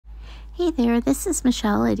Hey there, this is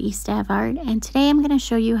Michelle at Art, and today I'm going to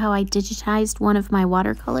show you how I digitized one of my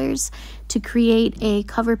watercolors to create a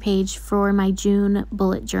cover page for my June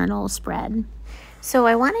bullet journal spread. So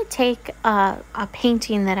I want to take a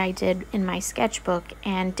painting that I did in my sketchbook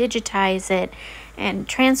and digitize it and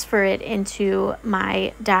transfer it into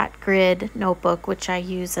my dot grid notebook, which I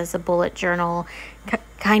use as a bullet journal,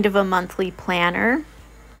 kind of a monthly planner.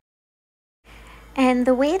 And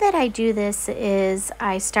the way that I do this is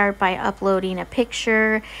I start by uploading a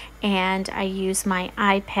picture and I use my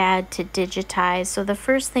iPad to digitize. So the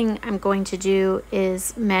first thing I'm going to do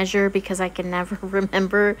is measure, because I can never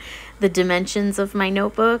remember the dimensions of my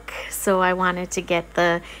notebook. So I wanted to get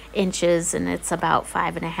the inches, and it's about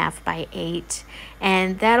 5.5 by 8.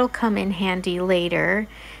 And that'll come in handy later.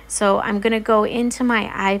 So I'm going to go into my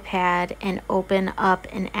iPad and open up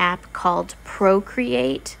an app called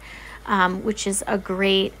Procreate. Which is a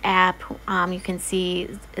great app. You can see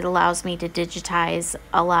it allows me to digitize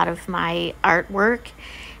a lot of my artwork.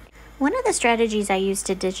 One of the strategies I use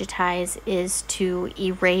to digitize is to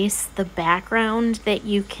erase the background that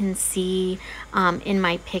you can see in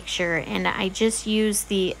my picture, and I just use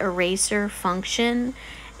the eraser function,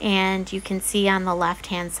 and you can see on the left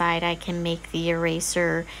hand side I can make the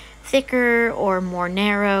eraser thicker or more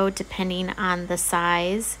narrow depending on the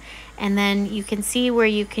size. And then you can see where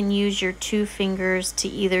you can use your two fingers to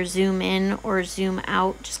either zoom in or zoom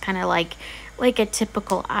out, just kind of like a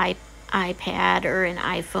typical iPad or an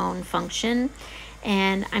iPhone function.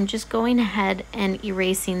 And I'm just going ahead and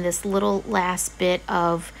erasing this little last bit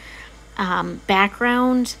of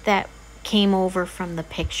background that came over from the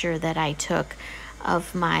picture that I took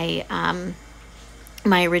of my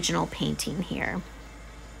my original painting here.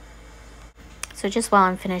 So just while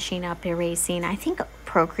I'm finishing up erasing, I think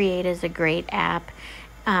Procreate is a great app.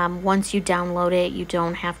 Once you download it, you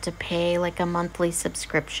don't have to pay like a monthly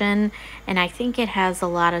subscription. And I think it has a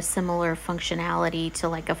lot of similar functionality to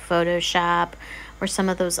like a Photoshop or some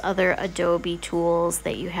of those other Adobe tools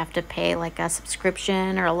that you have to pay like a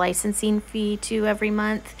subscription or a licensing fee to every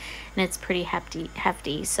month. And it's pretty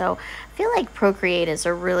hefty. So I feel like Procreate is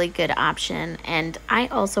a really good option. And I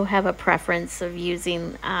also have a preference of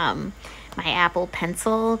using my Apple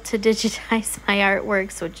Pencil to digitize my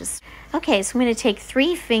artwork. So just okay, so I'm going to take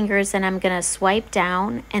 3 fingers and I'm going to swipe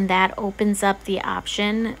down, and that opens up the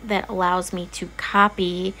option that allows me to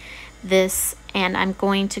copy this. And I'm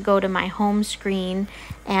going to go to my home screen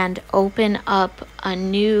and open up a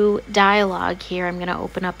new dialog here. I'm going to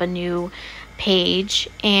open up a new page,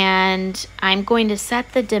 and I'm going to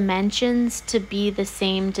set the dimensions to be the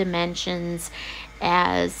same dimensions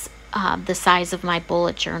as the size of my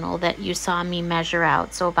bullet journal that you saw me measure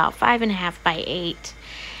out, so about 5.5 by 8.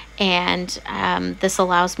 And this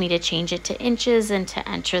allows me to change it to inches and to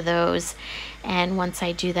enter those. And once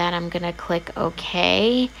I do that, I'm going to click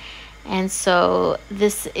OK. And so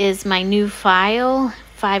this is my new file,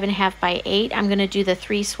 5.5 by 8. I'm going to do the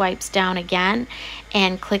 3 swipes down again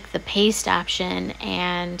and click the paste option,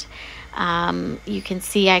 and you can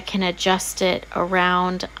see I can adjust it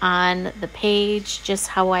around on the page just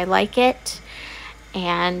how I like it.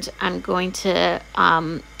 And I'm going to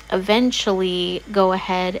eventually go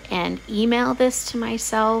ahead and email this to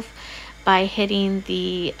myself by hitting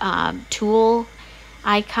the tool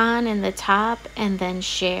icon in the top and then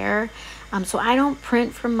share. So I don't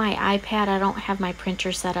print from my iPad. I don't have my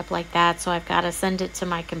printer set up like that, so I've got to send it to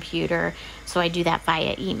my computer. So I do that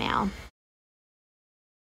via email.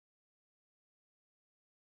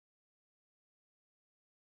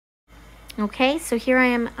 Okay, so here I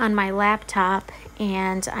am on my laptop,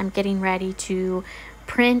 and I'm getting ready to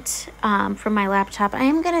print from my laptop. I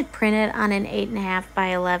am going to print it on an 8.5 by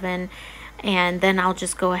 11, and then I'll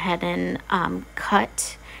just go ahead and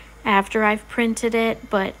cut after I've printed it.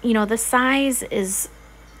 But you know, the size is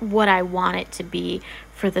what I want it to be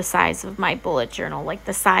for the size of my bullet journal, like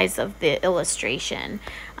the size of the illustration.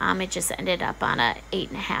 It just ended up on a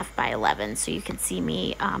 8.5 by 11, so you can see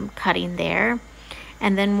me cutting there.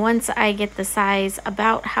 And then once I get the size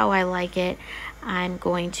about how I like it, I'm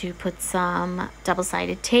going to put some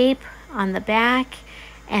double-sided tape on the back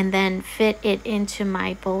and then fit it into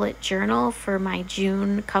my bullet journal for my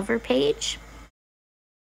June cover page.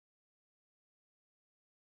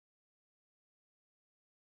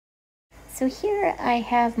 So here I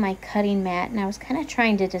have my cutting mat, and I was kind of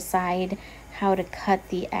trying to decide how to cut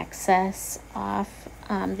the excess off,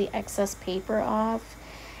 the excess paper off.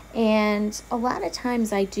 And a lot of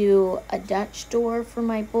times I do a Dutch door for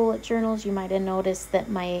my bullet journals. You might have noticed that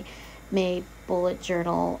my bullet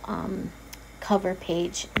journal cover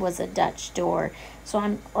page was a Dutch door. So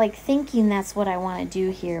I'm like thinking that's what I want to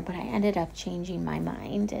do here, but I ended up changing my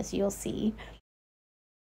mind, as you'll see.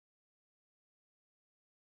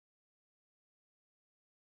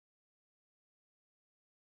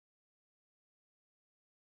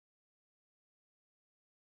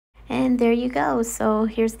 And there you go. So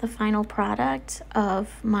here's the final product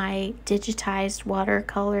of my digitized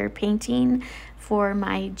watercolor painting for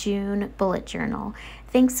my June bullet journal.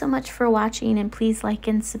 Thanks so much for watching, and please like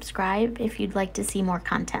and subscribe if you'd like to see more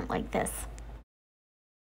content like this.